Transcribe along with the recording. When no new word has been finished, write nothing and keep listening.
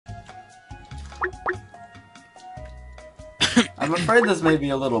I'm afraid this may be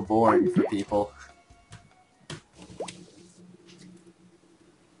a little boring for people.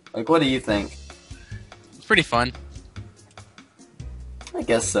 Like, what do you think? It's pretty fun. I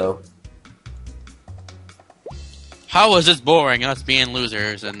guess so. How is this boring, us being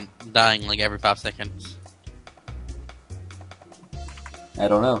losers and dying like every 5 seconds? I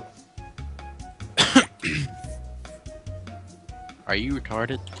don't know. Are you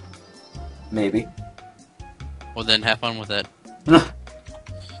retarded? Maybe. Well then, have fun with it. Alright,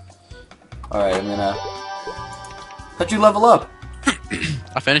 I'm gonna... How'd you level up?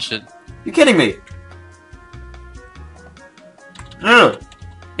 I finished it. You kidding me? Ugh.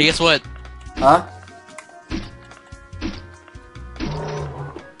 Hey, guess what? Huh?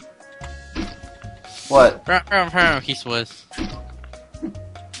 What? He was.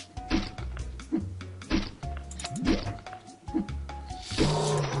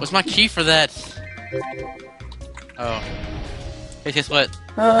 What's my key for that? Oh. Hey, guess what?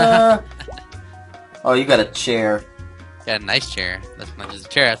 Oh, you got a chair. Got a nice chair. That's not just a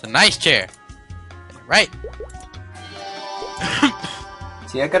chair, that's a nice chair. Right.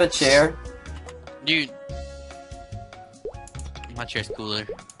 See, I got a chair. Dude. My chair's cooler.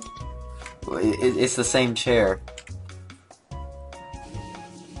 It's the same chair.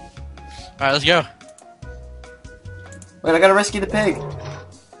 Alright, let's go. Wait, I gotta rescue the pig.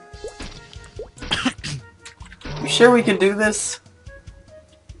 You sure we can do this?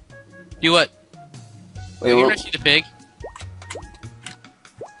 Do what? Wait, You what rescue the pig.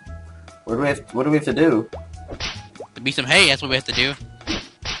 do we have to do? To be some hay, that's what we have to do.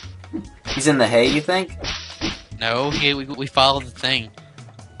 He's in the hay, you think? No, we followed the thing.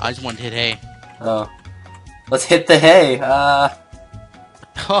 I just wanted to hit hay. Oh. Let's hit the hay.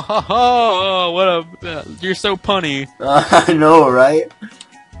 Oh, what a... you're so punny. I know, right?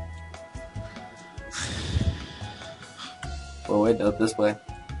 Oh, wait, no, this way.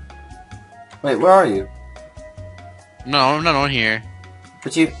 Wait, where are you? No, I'm not on here.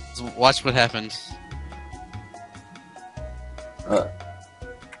 But you... Just watch what happens.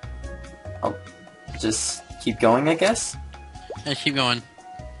 I'll just keep going, I guess? Let's keep going.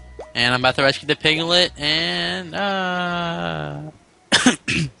 And I'm about to rescue the piglet, and, that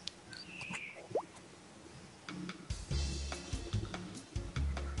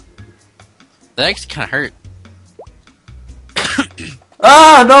actually kinda hurt.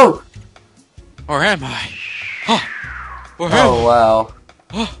 Ah, no! Where am I? Oh, where am Oh, wow.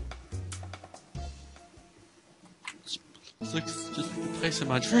 Oh. It's like just the place in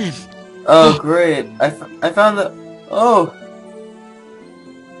my dream. Oh, great. I found the... Oh!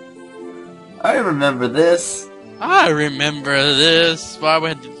 I remember this. I remember this. Why we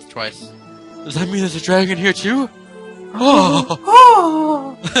had to do this twice? Does that mean there's a dragon here too? Oh!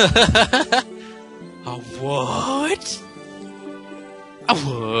 Oh! A what? A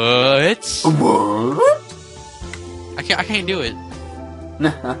what? What? I can't do it.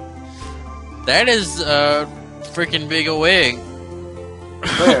 Nah. That is a freaking big a wig.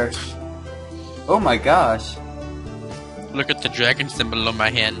 Where? Oh my gosh. Look at the dragon symbol on my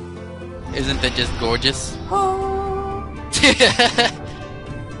hand. Isn't that just gorgeous?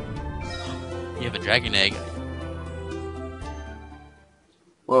 You have a dragon egg.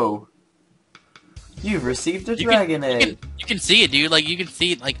 Whoa. You've received a dragon egg. You can see it, dude. Like, you can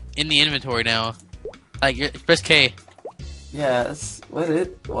see it, like, in the inventory now. Like, press K. Yes. What?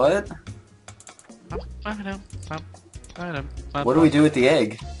 What What do we do with the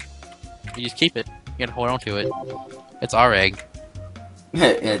egg? You just keep it. You gotta hold on to it. It's our egg.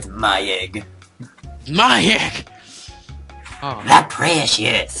 It's my egg. My egg! Oh, Not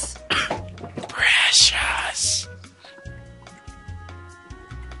precious. precious.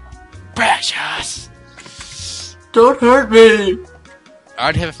 Precious. Don't hurt me.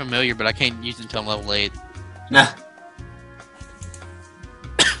 I'd have a familiar, but I can't use it until I'm level 8. Nah.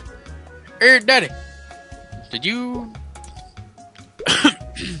 Hey, Daddy. Did you...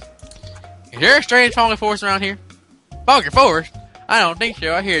 Is there a strange foggy forest around here? Foggy forest? I don't think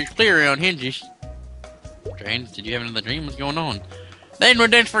so. I hear it's clear on hinges. Strange. Did you have another dream? What's going on? Thank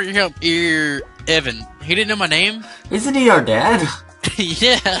you for your help, Evan. He didn't know my name? Isn't he our dad?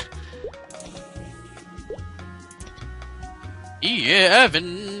 Yeah. Yeah,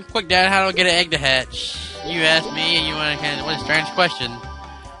 Evan. Quick, Dad, how do I get an egg to hatch? You asked me, and you want to... What a strange question.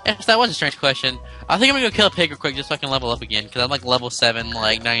 Yes, that was a strange question. I think I'm gonna go kill a pig real quick just so I can level up again, because I'm like level 7,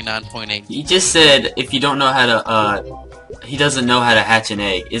 like 99.8. He just said if you don't know how to, he doesn't know how to hatch an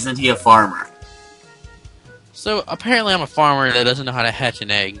egg. Isn't he a farmer? So, apparently I'm a farmer that doesn't know how to hatch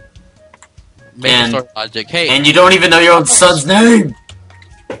an egg. Maple story logic. Hey, And you don't even know your own son's name!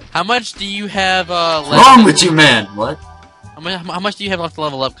 How much do you have left? Wrong with you, man? What? How much do you have left to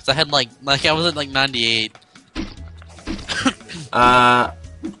level up? Because I had like I was at like 98. Oh,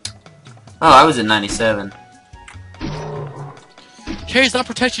 I was at 97. Chase, I'll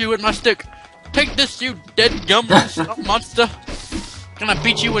protect you with my stick. Take this, you dead gum monster. Gonna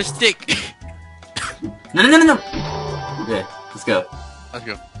beat you with a stick. No. Okay, let's go. Let's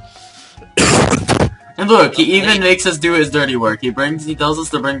go. And look, he even makes us do his dirty work. He tells us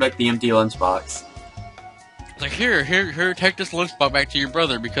to bring back the empty lunchbox. Like, here, take this lunchbox back to your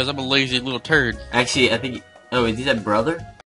brother because I'm a lazy little turd. Actually, I think... Oh, is he that brother?